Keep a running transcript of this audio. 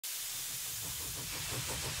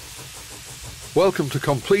Welcome to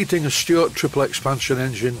Completing a Stuart Triple Expansion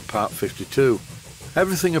Engine Part 52.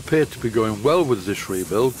 Everything appeared to be going well with this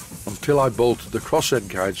rebuild until I bolted the crosshead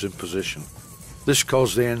guides in position. This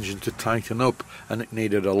caused the engine to tighten up and it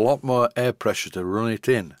needed a lot more air pressure to run it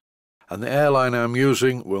in, and the airline I'm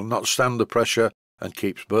using will not stand the pressure and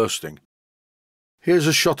keeps bursting. Here's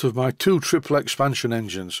a shot of my two triple expansion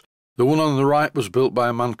engines. The one on the right was built by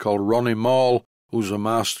a man called Ronnie Maul, who's a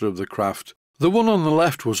master of the craft. The one on the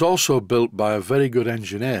left was also built by a very good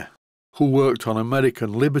engineer, who worked on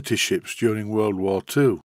American Liberty ships during World War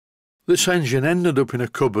II. This engine ended up in a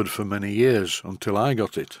cupboard for many years, until I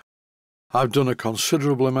got it. I've done a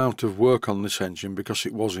considerable amount of work on this engine because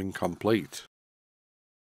it was incomplete.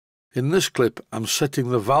 In this clip, I'm setting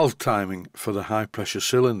the valve timing for the high-pressure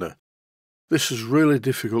cylinder. This is really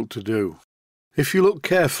difficult to do. If you look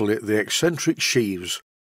carefully at the eccentric sheaves,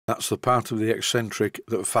 that's the part of the eccentric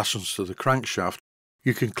that fastens to the crankshaft,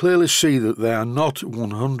 you can clearly see that they are not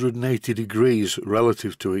 180 degrees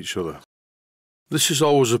relative to each other. This is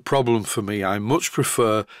always a problem for me. I much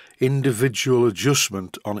prefer individual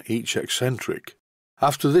adjustment on each eccentric.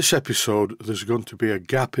 After this episode, there's going to be a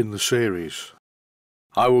gap in the series.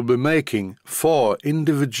 I will be making 4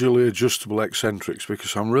 individually adjustable eccentrics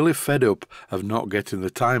because I'm really fed up of not getting the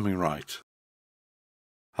timing right.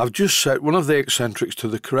 I've just set one of the eccentrics to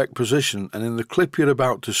the correct position, and in the clip you're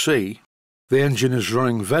about to see, the engine is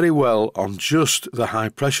running very well on just the high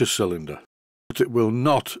pressure cylinder, but it will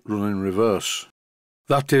not run in reverse.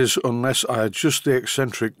 That is, unless I adjust the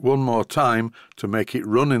eccentric one more time to make it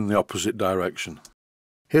run in the opposite direction.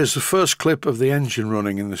 Here's the first clip of the engine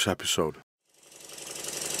running in this episode.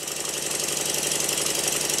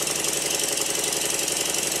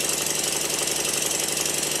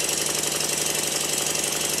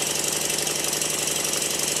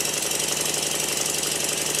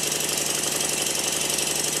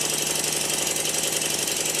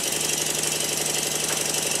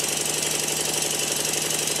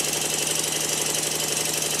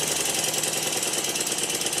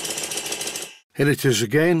 Here it is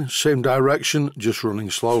again, same direction, just running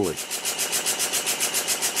slowly.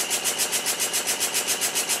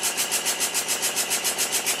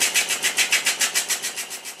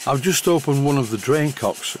 I've just opened one of the drain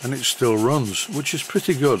cocks and it still runs, which is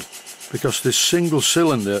pretty good, because this single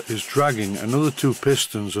cylinder is dragging another 2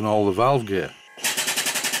 pistons and all the valve gear.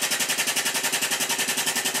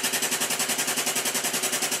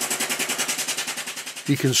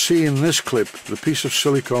 You can see in this clip the piece of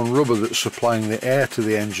silicone rubber that's supplying the air to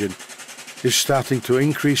the engine is starting to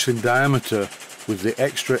increase in diameter with the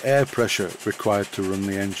extra air pressure required to run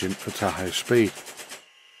the engine at a high speed.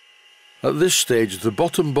 At this stage, the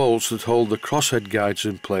bottom bolts that hold the crosshead guides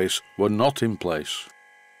in place were not in place.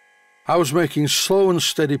 I was making slow and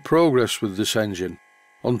steady progress with this engine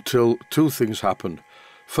until 2 things happened.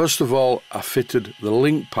 First of all, I fitted the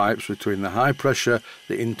link pipes between the high pressure,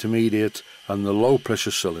 the intermediate and the low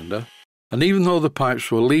pressure cylinder, and even though the pipes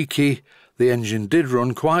were leaky, the engine did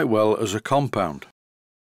run quite well as a compound.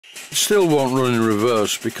 It still won't run in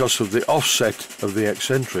reverse because of the offset of the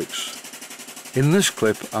eccentrics. In this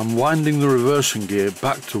clip, I'm winding the reversing gear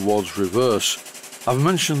back towards reverse. I've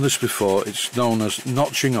mentioned this before, it's known as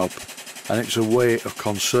notching up, and it's a way of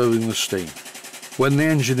conserving the steam. When the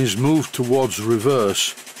engine is moved towards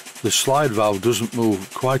reverse, the slide valve doesn't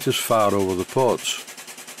move quite as far over the ports,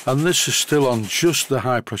 and this is still on just the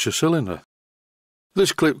high pressure cylinder.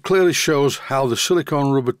 This clip clearly shows how the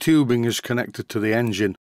silicone rubber tubing is connected to the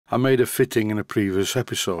engine. I made a fitting in a previous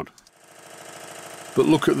episode. But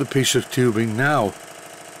look at the piece of tubing now.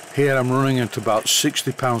 Here I'm running at about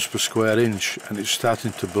 60 pounds per square inch and it's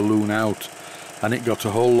starting to balloon out, and it got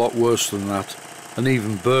a whole lot worse than that and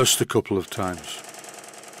even burst a couple of times.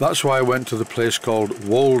 That's why I went to the place called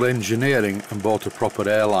Wold Engineering and bought a proper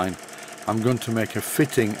airline. I'm going to make a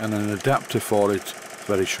fitting and an adapter for it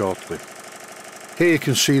very shortly. Here you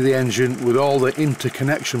can see the engine with all the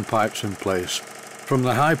interconnection pipes in place, from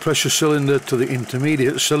the high pressure cylinder to the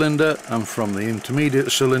intermediate cylinder and from the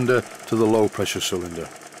intermediate cylinder to the low pressure cylinder.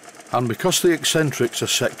 And because the eccentrics are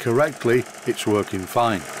set correctly, it's working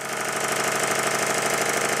fine.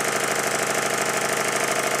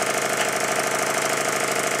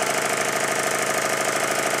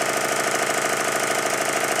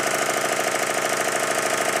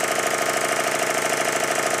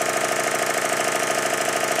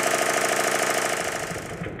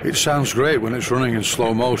 It sounds great when it's running in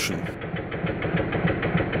slow motion.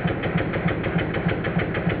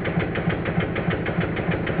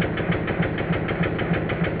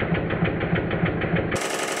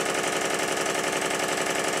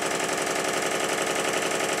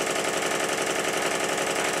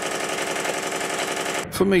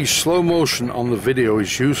 For me, slow motion on the video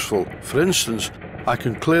is useful. For instance, I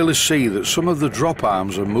can clearly see that some of the drop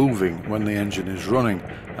arms are moving when the engine is running,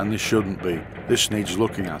 and they shouldn't be. This needs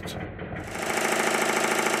looking at.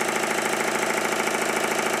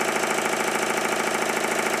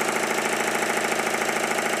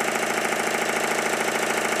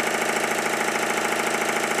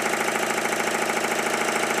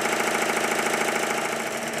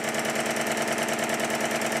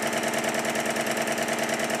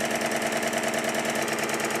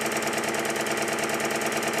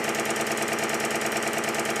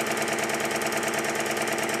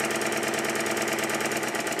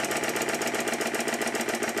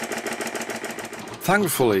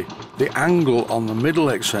 Thankfully, the angle on the middle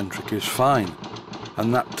eccentric is fine,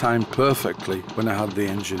 and that timed perfectly when I had the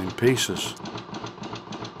engine in pieces.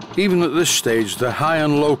 Even at this stage, the high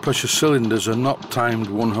and low pressure cylinders are not timed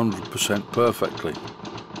 100% perfectly.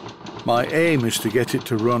 My aim is to get it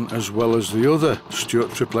to run as well as the other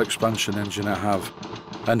Stuart triple expansion engine I have,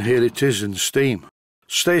 and here it is in steam.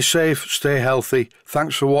 Stay safe, stay healthy,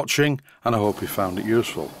 thanks for watching, and I hope you found it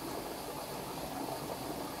useful.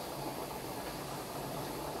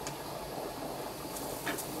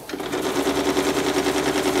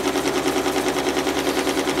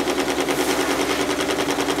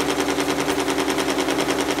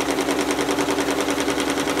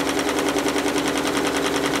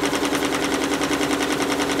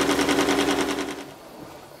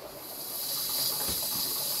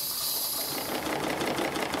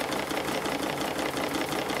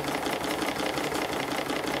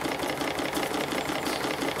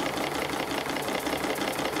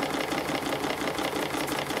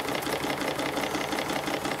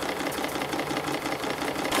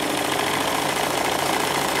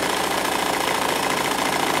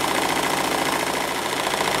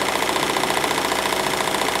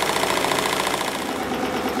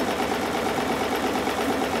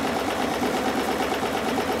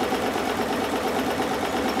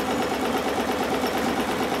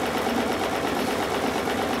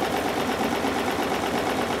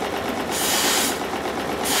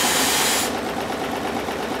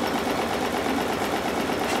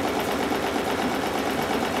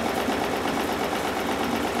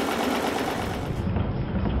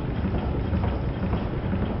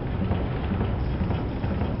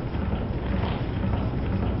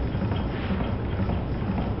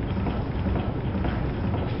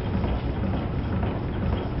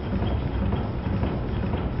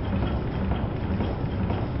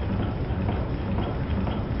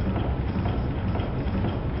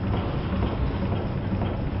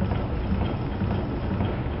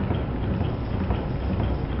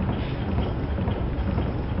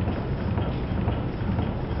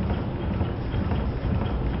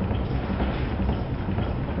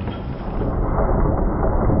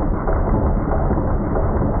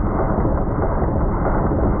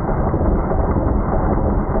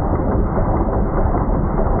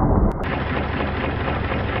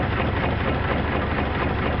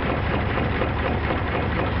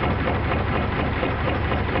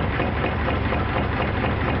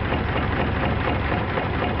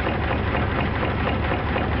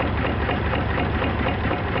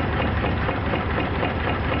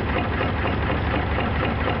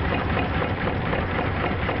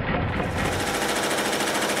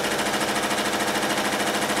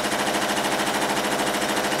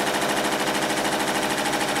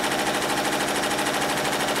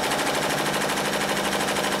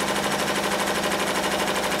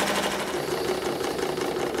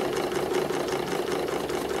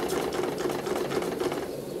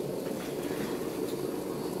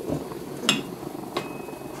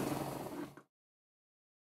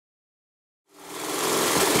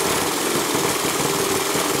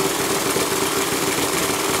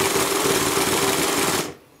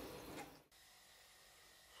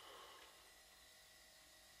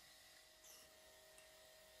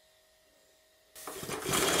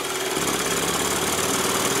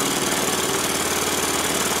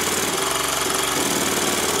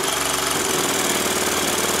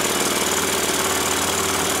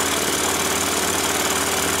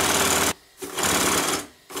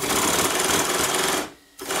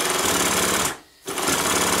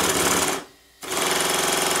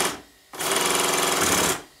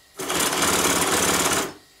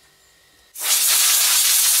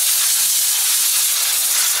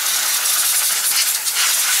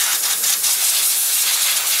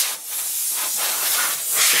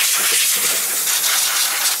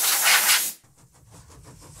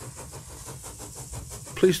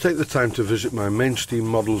 Please take the time to visit my Mainsteam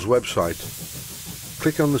Models website.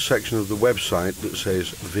 Click on the section of the website that says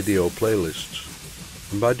Video Playlists.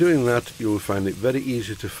 and by doing that you will find it very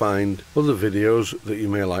easy to find other videos that you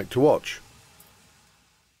may like to watch.